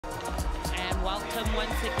Welcome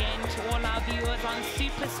once again to all our viewers on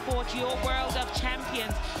Super Sport, your world of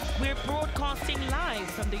champions. We're broadcasting live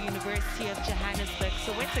from the University of Johannesburg,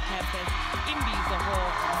 Soweto campus in Visa Hall.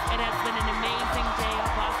 It has been an amazing day of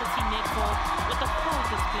varsity netball with a full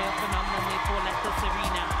display of phenomenal netball at this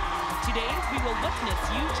arena. Today, we will witness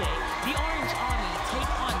UJ, the Orange Army,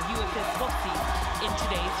 take on UFS Kovsies in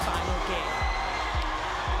today's final game.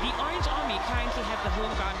 The Orange Army currently have the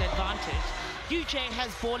home ground advantage. UJ has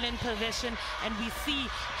ball in possession, and we see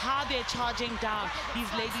how they're charging down. These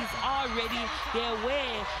ladies are ready. They're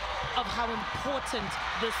aware of how important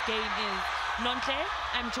this game is. Nontle,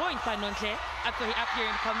 I'm joined by Nontle up here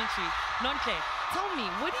in commentary. Nontle, tell me,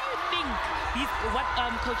 what do you think what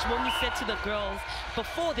Coach Bongi said to the girls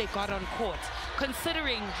before they got on court,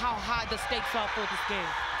 considering how high the stakes are for this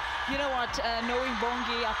game? You know what, knowing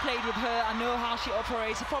Bongi, I played with her, I know how she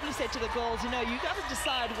operates. He probably said to the girls, you know, you got to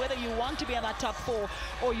decide whether you want to be in that top 4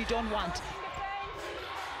 or you don't want.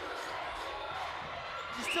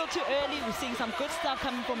 It's still too early. We're seeing some good stuff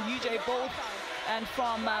coming from UJ both and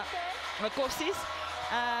from Kovsies.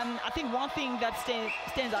 I think one thing that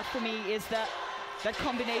stands out for me is that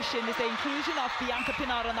combination, is the inclusion of Bianca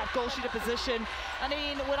Pinar on that goal shooter position. I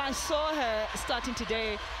mean, when I saw her starting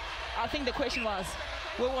today, I think the question was,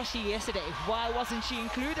 where was she yesterday? Why wasn't she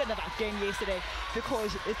included in that game yesterday?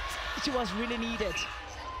 Because she was really needed.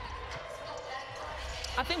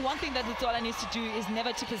 I think one thing that Lutola needs to do is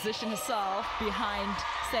never to position herself behind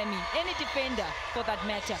Semi. Any defender, for that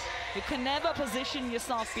matter. You can never position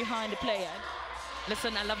yourself behind a player.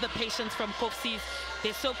 Listen, I love the patience from Kovsies.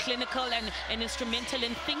 They're so clinical and instrumental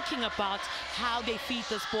in thinking about how they feed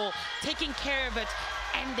this ball, taking care of it,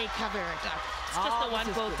 and they cover it up. It's just a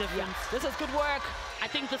one-goal difference. Yeah. This is good work. I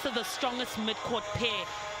think this is the strongest mid-court pair.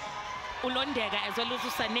 Ulondega as well as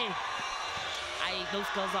Usane. Those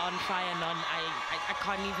girls are on fire, Non. I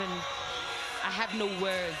can't even, I have no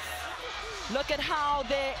words. Look at how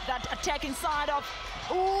that attack inside of,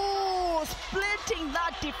 ooh, splitting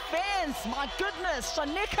that defense. My goodness,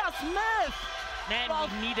 Shanika Smith. Man,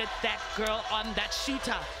 we needed that girl on that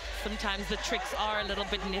shooter. Sometimes the tricks are a little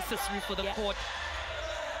bit necessary for the court.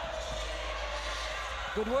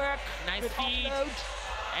 Good work. Nice feed.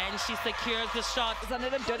 And she secures the shot.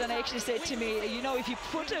 Zanetta Durden actually said to me, you know, if you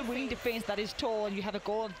put a winning defense that is tall and you have a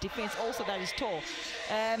goal defense also that is tall,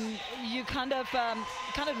 you kind of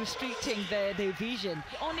restricting their vision.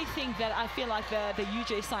 The only thing that I feel like the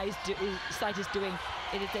UJ side is doing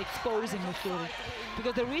is exposing Mushuri.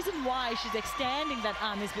 Because the reason why she's extending that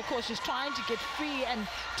arm is because she's trying to get free and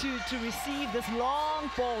to receive this long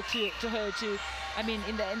ball to her, I mean,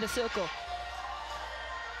 in the circle.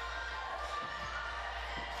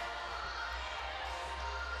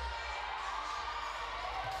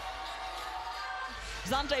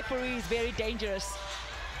 Zante Puri is very dangerous,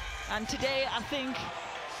 and today I think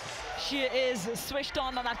she is switched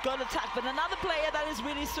on that goal attack. But another player that is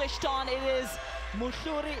really switched on, it is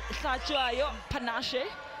Mushuri Hlachuayo Panache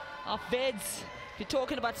of Veds. You're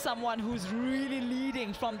talking about someone who's really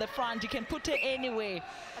leading from the front. You can put her anywhere,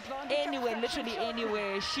 literally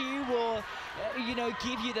anywhere. She will, you know,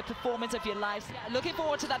 give you the performance of your life. Looking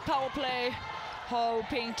forward to that power play,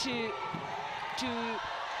 hoping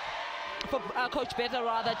for Coach Beta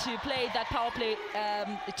rather to play that power play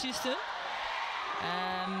too soon.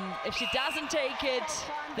 If she doesn't take it,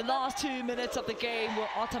 the last 2 minutes of the game will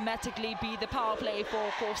automatically be the power play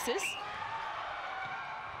for Kovsies.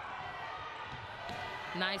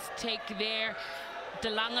 Nice take there.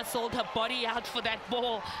 Delanga sold her body out for that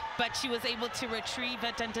ball, but she was able to retrieve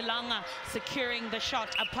it, and Delanga securing the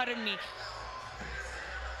shot. Pardon me.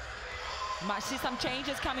 Might see some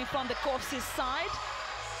changes coming from the Kovsies side.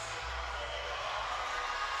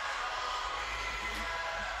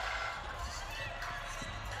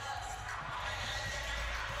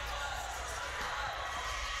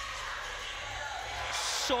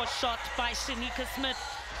 Short shot by Shanika Smith.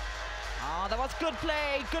 Oh, that was good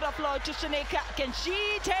play. Good upload to Shanika. Can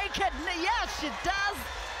she take it? Yes, she does.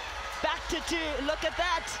 Back to 2. Look at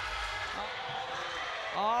that.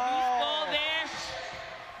 Loose ball there.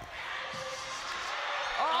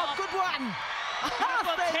 Oh, good one.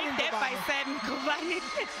 Take that by Sam Kubani.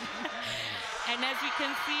 And as we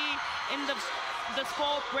can see in the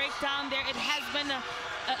score breakdown there, it has been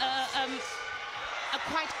a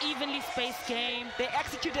quite evenly spaced game. They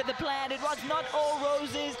executed the plan. It was not all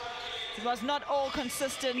roses. It was not all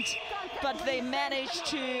consistent, but they managed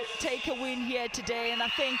to take a win here today, and I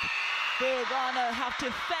think they're gonna have to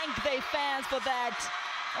thank their fans for that.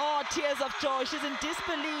 Oh, tears of joy. She's in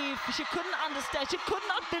disbelief. She couldn't understand. She could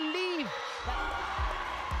not believe.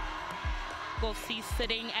 Kovsies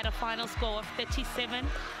sitting at a final score of 37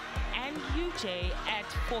 and UJ at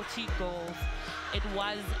 40 goals. It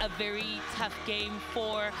was a very tough game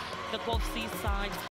for the Kovsies side.